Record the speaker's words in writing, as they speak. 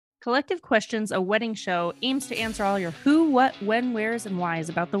Collective Questions, a wedding show, aims to answer all your who, what, when, wheres, and whys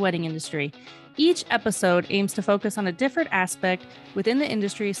about the wedding industry. Each episode aims to focus on a different aspect within the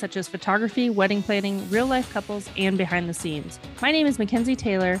industry, such as photography, wedding planning, real-life couples, and behind the scenes. My name is Mackenzie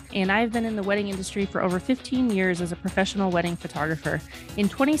Taylor, and I've been in the wedding industry for over 15 years as a professional wedding photographer. In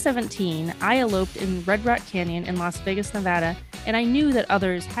 2017, I eloped in Red Rock Canyon in Las Vegas, Nevada, and I knew that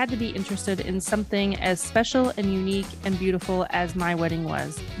others had to be interested in something as special and unique and beautiful as my wedding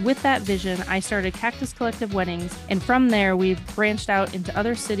was. With that vision, I started Cactus Collective Weddings, and from there, we've branched out into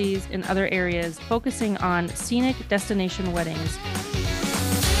other cities and other areas, focusing on scenic destination weddings.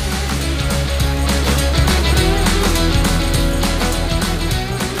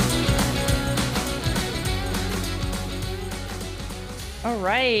 All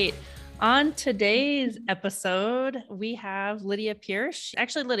right. On today's episode, we have Lydia Pierce.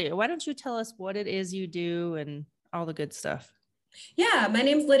 Actually, Lydia, why don't you tell us what it is you do and all the good stuff? Yeah, my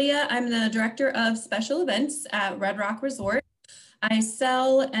name's Lydia. I'm the director of special events at Red Rock Resort. I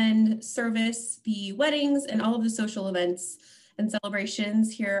sell and service the weddings and all of the social events and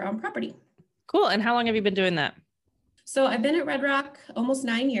celebrations here on property. Cool. And how long have you been doing that? So I've been at Red Rock almost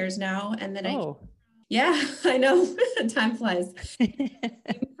 9 years now. And then yeah, I know, time flies.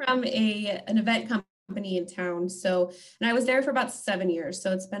 I'm from an event company in town. And I was there for about 7 years.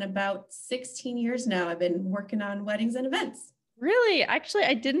 So it's been about 16 years now. I've been working on weddings and events. Really? Actually,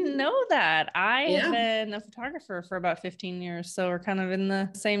 I didn't know that. I have been a photographer for about 15 years. So we're kind of in the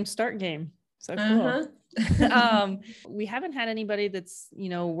same start game. So cool. We haven't had anybody that's,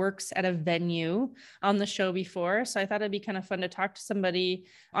 works at a venue on the show before. So I thought it'd be kind of fun to talk to somebody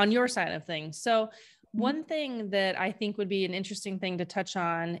on your side of things. So one thing that I think would be an interesting thing to touch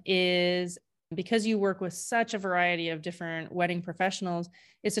on is, because you work with such a variety of different wedding professionals,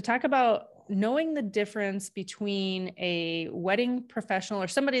 is to talk about knowing the difference between a wedding professional or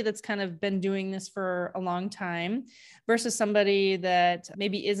somebody that's kind of been doing this for a long time versus somebody that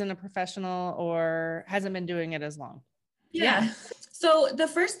maybe isn't a professional or hasn't been doing it as long. Yeah. So the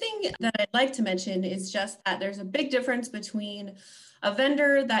first thing that I'd like to mention is just that there's a big difference between a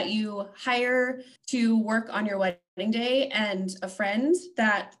vendor that you hire to work on your wedding day and a friend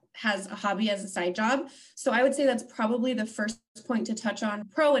that has a hobby as a side job. So I would say that's probably the first point to touch on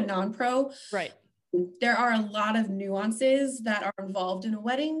pro and non-pro. Right. There are a lot of nuances that are involved in a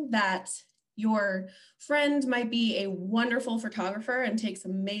wedding that your friend might be a wonderful photographer and takes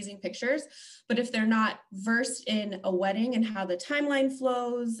amazing pictures, but if they're not versed in a wedding and how the timeline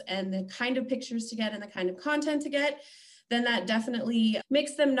flows and the kind of pictures to get and the kind of content to get, then that definitely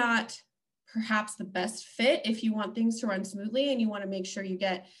makes them not perhaps the best fit if you want things to run smoothly and you want to make sure you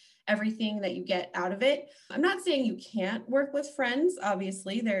get everything that you get out of it. I'm not saying you can't work with friends.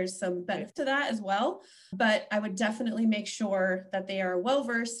 Obviously, there's some benefit to that as well, but I would definitely make sure that they are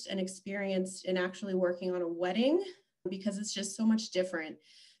well-versed and experienced in actually working on a wedding, because it's just so much different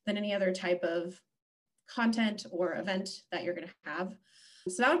than any other type of content or event that you're going to have.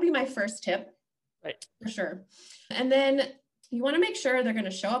 So that would be my first tip. Right. For sure. And then you want to make sure they're going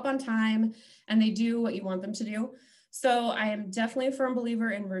to show up on time and they do what you want them to do. So I am definitely a firm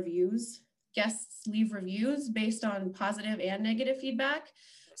believer in reviews. Guests leave reviews based on positive and negative feedback.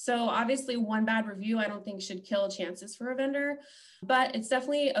 So obviously one bad review I don't think should kill chances for a vendor, but it's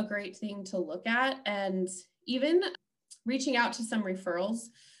definitely a great thing to look at, and even reaching out to some referrals.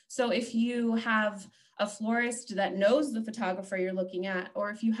 So if you have a florist that knows the photographer you're looking at, or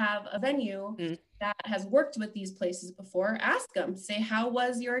if you have a venue that has worked with these places before, ask them, say, how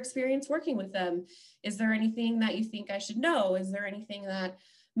was your experience working with them? Is there anything that you think I should know? Is there anything that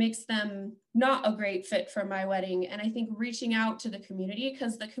makes them not a great fit for my wedding? And I think reaching out to the community,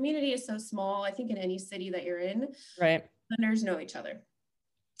 because the community is so small, I think in any city that you're in, right, vendors know each other.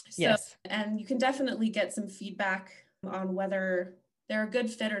 So, yes. And you can definitely get some feedback on whether they're a good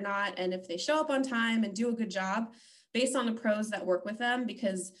fit or not, and if they show up on time and do a good job based on the pros that work with them,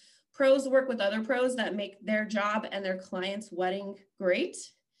 because pros work with other pros that make their job and their client's wedding great.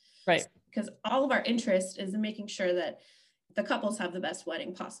 Right. Because all of our interest is in making sure that the couples have the best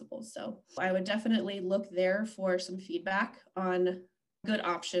wedding possible. So I would definitely look there for some feedback on good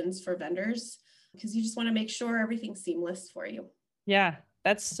options for vendors, because you just want to make sure everything's seamless for you. Yeah,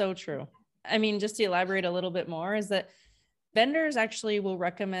 that's so true. I mean, just to elaborate a little bit more, is that vendors actually will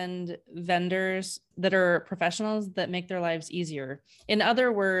recommend vendors that are professionals that make their lives easier. In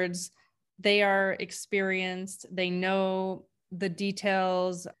other words, they are experienced, they know the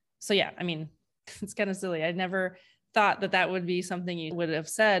details. So yeah, I mean, it's kind of silly. I never thought that would be something you would have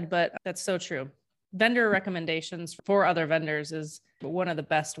said, but that's so true. Vendor recommendations for other vendors is one of the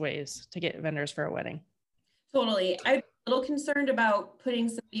best ways to get vendors for a wedding. Totally. I a little concerned about putting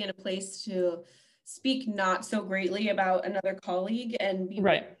somebody in a place to speak not so greatly about another colleague and be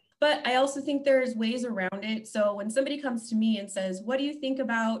right. But I also think there's ways around it. So when somebody comes to me and says, what do you think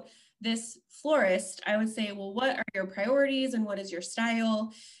about this florist? I would say, well, what are your priorities and what is your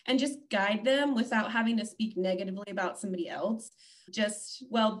style? And just guide them without having to speak negatively about somebody else. Just,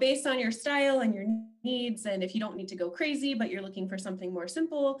 well, based on your style and your needs, and if you don't need to go crazy, but you're looking for something more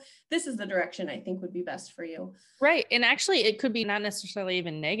simple, this is the direction I think would be best for you. Right. And actually, it could be not necessarily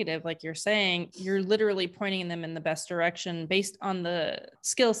even negative. Like you're saying, you're literally pointing them in the best direction based on the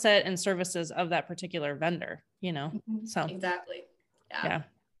skill set and services of that particular vendor, you know? So exactly. Yeah.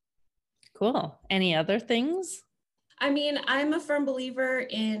 Cool. Any other things? I mean, I'm a firm believer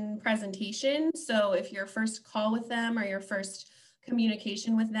in presentation. So if your first call with them or your first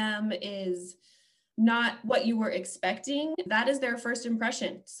communication with them is not what you were expecting, that is their first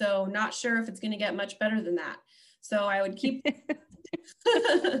impression. So not sure if it's going to get much better than that. So I would keep,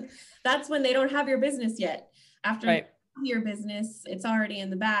 that's when they don't have your business yet. After your business, it's already in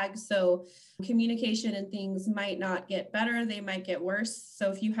the bag. So communication and things might not get better. They might get worse.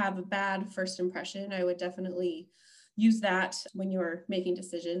 So if you have a bad first impression, I would definitely use that when you're making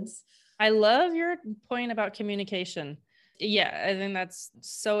decisions. I love your point about communication. Yeah, I think that's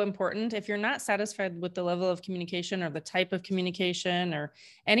so important. If you're not satisfied with the level of communication or the type of communication or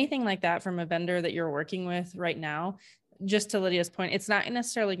anything like that from a vendor that you're working with right now, just to Lydia's point, it's not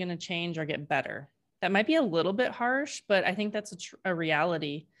necessarily going to change or get better. That might be a little bit harsh, but I think that's a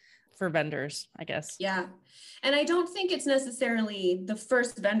reality for vendors, I guess. Yeah. And I don't think it's necessarily the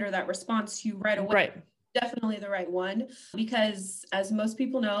first vendor that responds to you right away. Right. Definitely the right one, because as most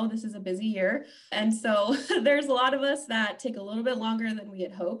people know, this is a busy year. And so there's a lot of us that take a little bit longer than we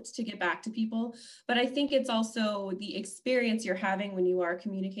had hoped to get back to people. But I think it's also the experience you're having when you are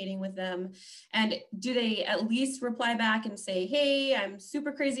communicating with them. And do they at least reply back and say, hey, I'm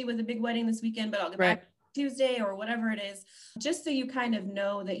super crazy with a big wedding this weekend, but I'll get back Tuesday or whatever it is, just so you kind of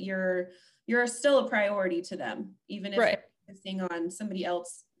know that you're still a priority to them, even if they're focusing on somebody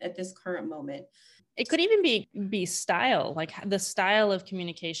else at this current moment. It could even be style, like the style of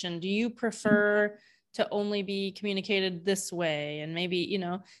communication. Do you prefer to only be communicated this way? And maybe, you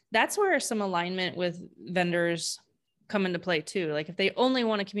know, that's where some alignment with vendors come into play too. Like if they only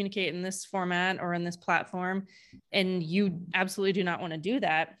want to communicate in this format or in this platform, and you absolutely do not want to do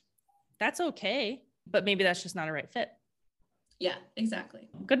that, that's okay. But maybe that's just not a right fit. Yeah, exactly.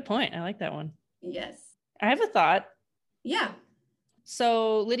 Good point. I like that one. Yes. I have a thought. Yeah.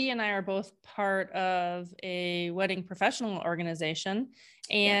 So Lydia and I are both part of a wedding professional organization.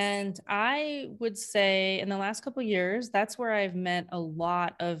 And I would say in the last couple of years, that's where I've met a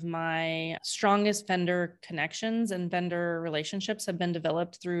lot of my strongest vendor connections and vendor relationships have been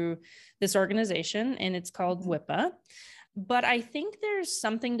developed through this organization, and it's called WIPA. But I think there's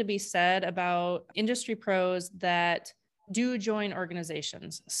something to be said about industry pros that do join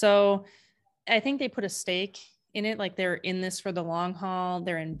organizations. So I think they put a stake in it, like they're in this for the long haul,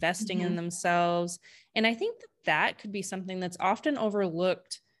 they're investing in themselves. And I think that could be something that's often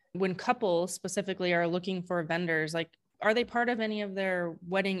overlooked when couples specifically are looking for vendors. Like, are they part of any of their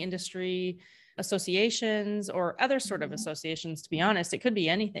wedding industry associations or other sort of associations? To be honest, it could be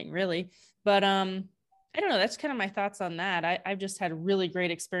anything really. But I don't know. That's kind of my thoughts on that. I've just had really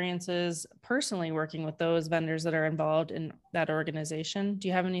great experiences personally working with those vendors that are involved in that organization. Do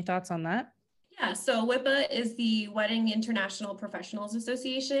you have any thoughts on that? Yeah, so WIPA is the Wedding International Professionals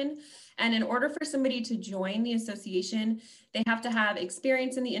Association. And in order for somebody to join the association, they have to have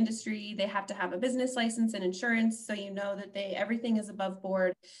experience in the industry. They have to have a business license and insurance, so you know that everything is above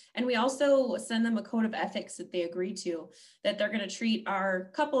board. And we also send them a code of ethics that they agree to, that they're going to treat our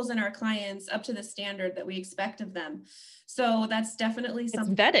couples and our clients up to the standard that we expect of them. So that's definitely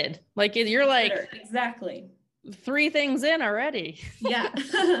something. It's vetted. Like you're like, exactly. 3 things in already. Yeah.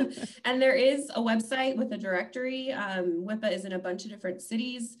 And there is a website with a directory. WIPA is in a bunch of different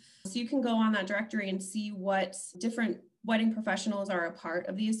cities. So you can go on that directory and see what different wedding professionals are a part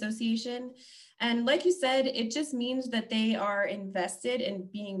of the association. And like you said, it just means that they are invested in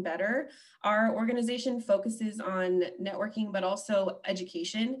being better. Our organization focuses on networking, but also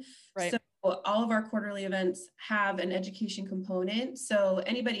education. Right. So all of our quarterly events have an education component. So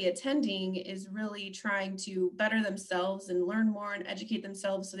anybody attending is really trying to better themselves and learn more and educate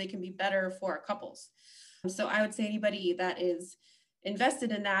themselves so they can be better for our couples. So I would say anybody that is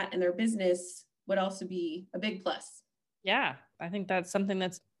invested in that and their business would also be a big plus. Yeah, I think that's something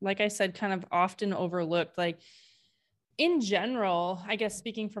that's, like I said, kind of often overlooked. Like in general, I guess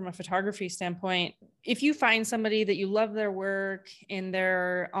speaking from a photography standpoint, if you find somebody that you love their work and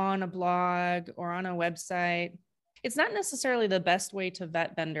they're on a blog or on a website, it's not necessarily the best way to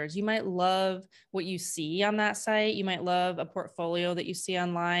vet vendors. You might love what you see on that site. You might love a portfolio that you see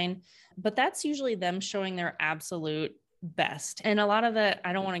online, but that's usually them showing their absolute best. And a lot of it,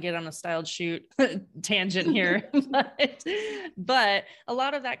 I don't want to get on a styled shoot tangent here, but a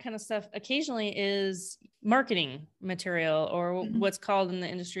lot of that kind of stuff occasionally is marketing material, or what's called in the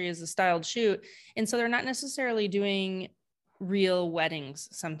industry as a styled shoot. And so they're not necessarily doing real weddings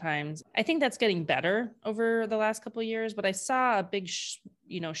sometimes. I think that's getting better over the last couple of years, but I saw a big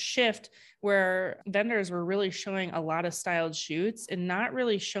shift where vendors were really showing a lot of styled shoots and not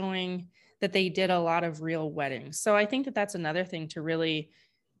really showing that they did a lot of real weddings. So I think that that's another thing to really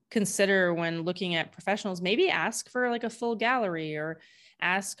consider when looking at professionals. Maybe ask for like a full gallery, or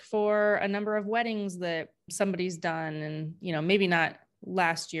ask for a number of weddings that somebody's done. And, maybe not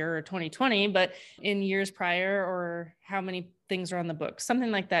last year or 2020, but in years prior, or how many things are on the books, something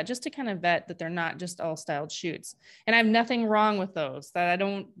like that, just to kind of vet that they're not just all styled shoots. And I have nothing wrong with those. That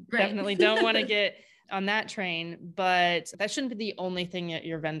I definitely don't want to get on that train, but that shouldn't be the only thing that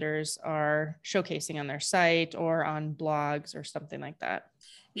your vendors are showcasing on their site or on blogs or something like that.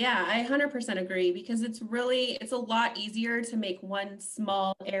 Yeah, I 100% agree, because it's a lot easier to make one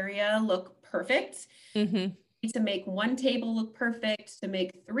small area look perfect, to make one table look perfect, to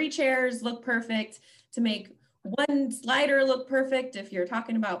make 3 chairs look perfect, to make one slider look perfect if you're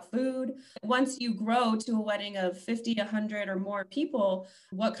talking about food. Once you grow to a wedding of 50, 100 or more people,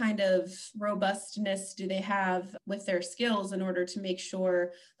 what kind of robustness do they have with their skills in order to make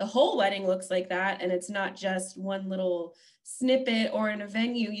sure the whole wedding looks like that, and it's not just one little snippet? Or in a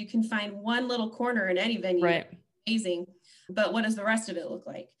venue, you can find one little corner in any venue, right? Amazing, but what does the rest of it look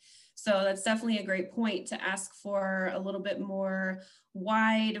like? So that's definitely a great point, to ask for a little bit more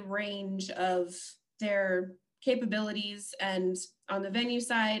wide range of their capabilities. And on the venue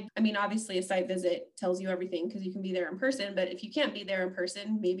side, I mean, obviously a site visit tells you everything because you can be there in person, but if you can't be there in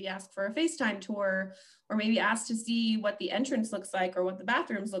person, maybe ask for a FaceTime tour, or maybe ask to see what the entrance looks like, or what the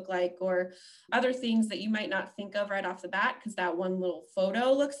bathrooms look like, or other things that you might not think of right off the bat, because that one little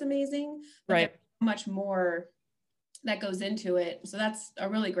photo looks amazing, but right? There's much more that goes into it. So that's a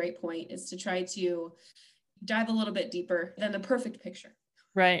really great point, is to try to dive a little bit deeper than the perfect picture.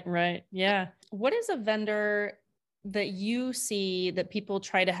 Right. Yeah. What is a vendor that you see that people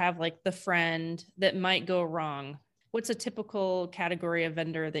try to have like the friend that might go wrong? What's a typical category of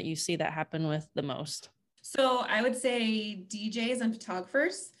vendor that you see that happen with the most? So I would say DJs and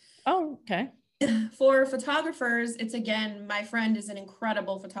photographers. Oh, okay. For photographers, it's, again, my friend is an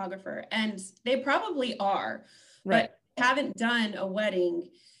incredible photographer, and they probably are, right, but haven't done a wedding.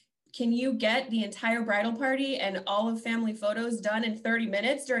 Can you get the entire bridal party and all of family photos done in 30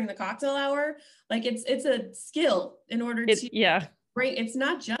 minutes during the cocktail hour? Like, it's a skill in order to bring, it's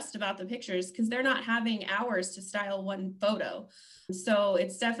not just about the pictures, because they're not having hours to style one photo. So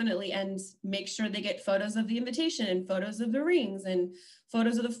it's definitely, and make sure they get photos of the invitation, and photos of the rings, and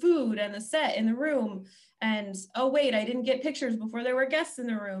photos of the food and the set in the room. And, oh wait, I didn't get pictures before there were guests in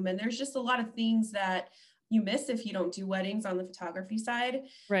the room. And there's just a lot of things that you miss if you don't do weddings on the photography side.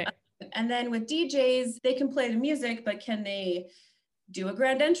 Right. And then with DJs, they can play the music, but can they do a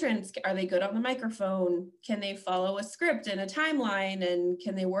grand entrance? Are they good on the microphone? Can they follow a script and a timeline? And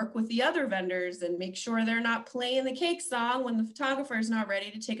can they work with the other vendors and make sure they're not playing the cake song when the photographer is not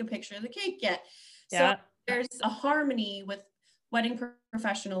ready to take a picture of the cake yet? Yeah. So there's a harmony with wedding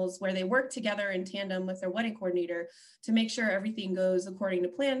professionals where they work together in tandem with their wedding coordinator to make sure everything goes according to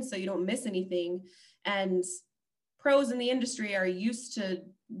plan, so you don't miss anything. And pros in the industry are used to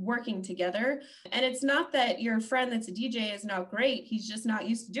working together. And it's not that your friend that's a DJ is not great. He's just not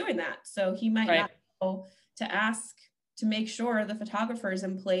used to doing that. So he might not know to ask to make sure the photographer is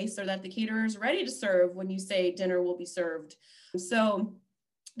in place, or that the caterer is ready to serve when you say dinner will be served. So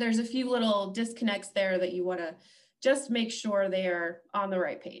there's a few little disconnects there that you want to just make sure they are on the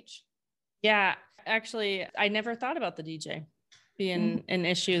right page. Yeah, actually, I never thought about the DJ being an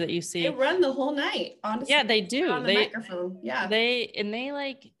issue that you see. They run the whole night, honestly. Yeah, they do. On the microphone. Yeah. They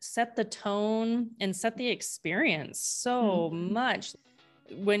like set the tone and set the experience so much.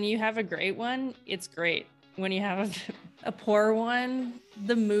 When you have a great one, it's great. When you have a poor one,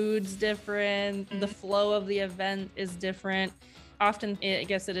 the mood's different. The flow of the event is different. Often, I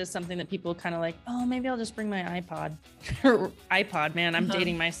guess it is something that people kind of like, oh, maybe I'll just bring my iPod. iPod, man, I'm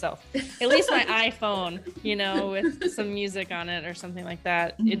dating myself. At least my iPhone, with some music on it or something like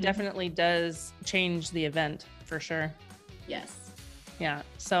that. It definitely does change the event for sure. Yes. Yeah.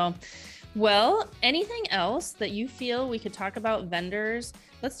 So, well, anything else that you feel we could talk about vendors?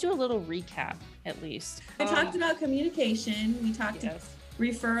 Let's do a little recap at least. I talked about communication. We talked about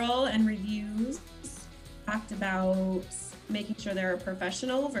referral and reviews. talked about making sure they're a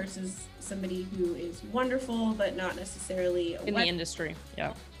professional versus somebody who is wonderful, but not necessarily in the industry.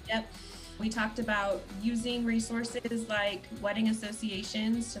 Yeah. Yep. We talked about using resources like wedding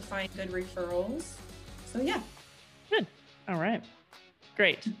associations to find good referrals. So yeah. Good. All right.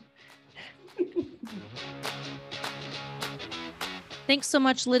 Great. Thanks so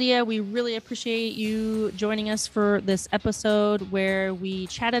much, Lydia. We really appreciate you joining us for this episode where we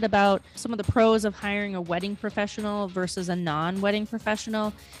chatted about some of the pros of hiring a wedding professional versus a non-wedding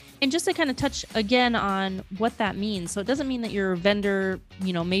professional. And just to kind of touch again on what that means. So it doesn't mean that your vendor,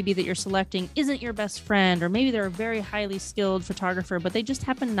 maybe that you're selecting isn't your best friend, or maybe they're a very highly skilled photographer, but they just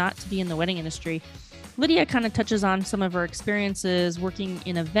happen not to be in the wedding industry. Lydia kind of touches on some of her experiences working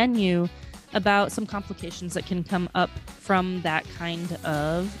in a venue about some complications that can come up from that kind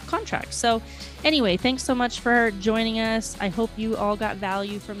of contract. So anyway, thanks so much for joining us. I hope you all got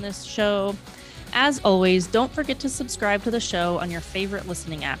value from this show. As always, don't forget to subscribe to the show on your favorite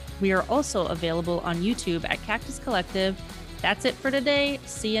listening app. We are also available on YouTube at Cactus Collective. That's it for today.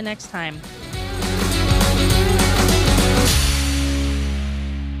 See you next time.